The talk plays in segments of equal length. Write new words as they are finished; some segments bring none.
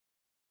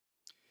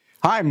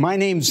Hi, my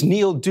name's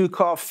Neil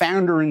Ducoff,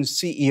 founder and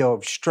CEO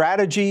of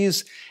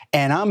Strategies,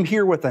 and I'm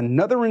here with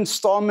another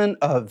installment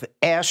of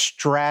Ask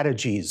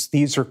Strategies.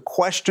 These are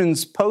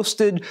questions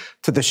posted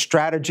to the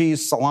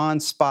Strategies Salon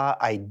Spa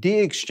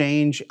Idea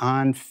Exchange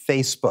on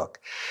Facebook.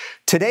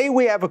 Today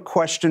we have a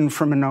question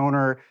from an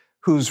owner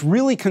who's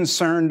really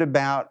concerned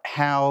about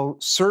how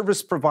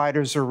service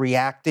providers are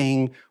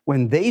reacting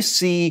when they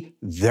see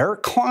their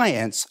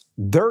clients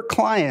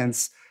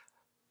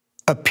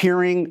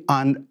appearing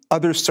on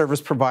other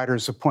service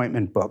providers'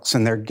 appointment books,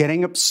 and they're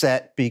getting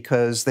upset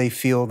because they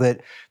feel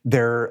that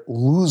they're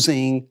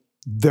losing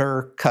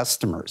their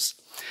customers.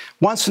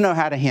 Wants to know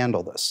how to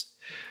handle this.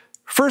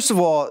 First of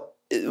all,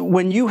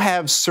 when you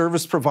have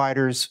service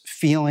providers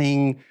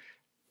feeling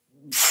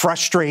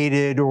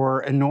frustrated or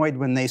annoyed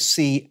when they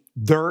see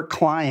their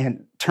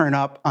client turn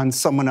up on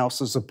someone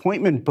else's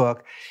appointment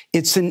book,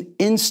 it's an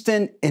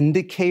instant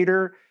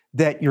indicator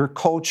that your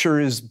culture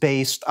is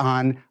based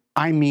on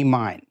I, me,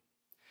 mine.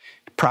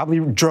 Probably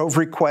drove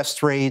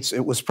request rates.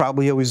 It was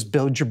probably always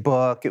build your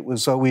book. It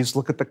was always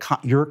look at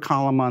your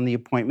column on the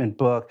appointment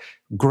book,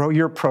 grow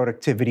your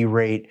productivity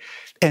rate.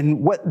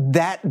 And what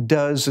that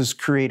does is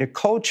create a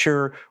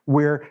culture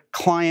where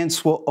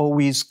clients will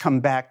always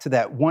come back to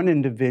that one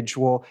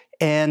individual,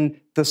 and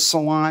the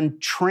salon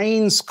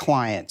trains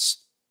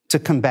clients to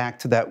come back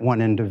to that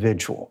one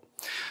individual.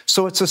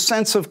 So it's a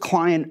sense of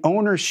client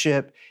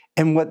ownership,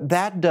 and what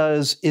that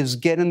does is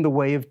get in the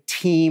way of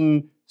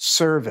team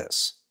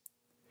service.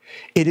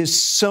 It is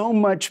so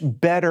much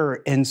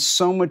better and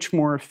so much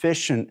more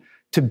efficient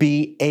to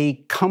be a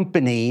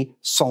company,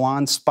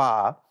 salon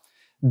spa,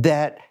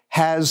 that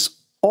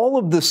has all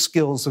of the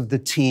skills of the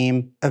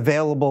team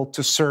available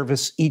to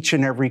service each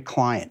and every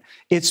client.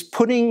 It's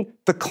putting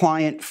the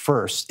client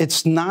first.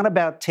 It's not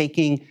about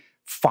taking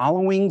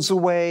followings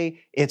away.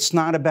 It's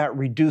not about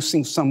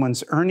reducing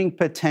someone's earning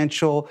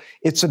potential.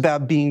 It's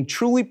about being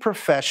truly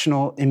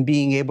professional and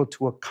being able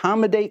to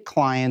accommodate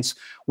clients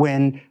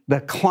when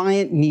the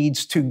client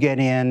needs to get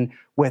in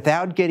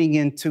without getting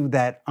into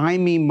that I,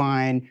 me,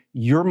 mine,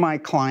 you're my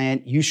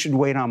client, you should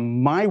wait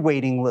on my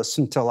waiting list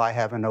until I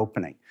have an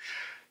opening.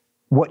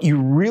 What you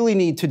really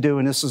need to do,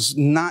 and this is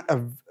not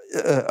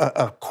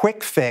a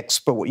quick fix,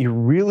 but what you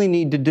really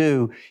need to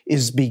do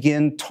is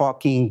begin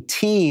talking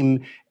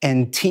team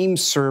and team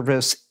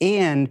service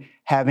and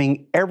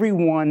having every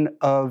one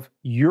of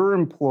your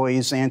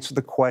employees answer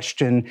the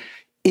question,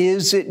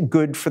 is it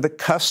good for the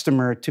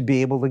customer to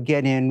be able to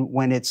get in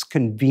when it's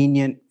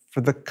convenient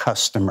for the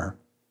customer?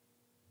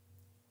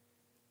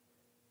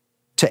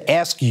 To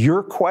ask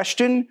your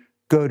question,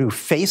 go to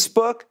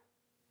Facebook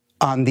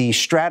on the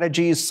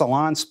Strategies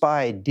Salon Spa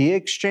Idea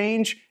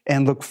Exchange,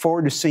 and look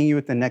forward to seeing you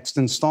at the next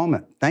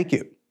installment. Thank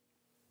you.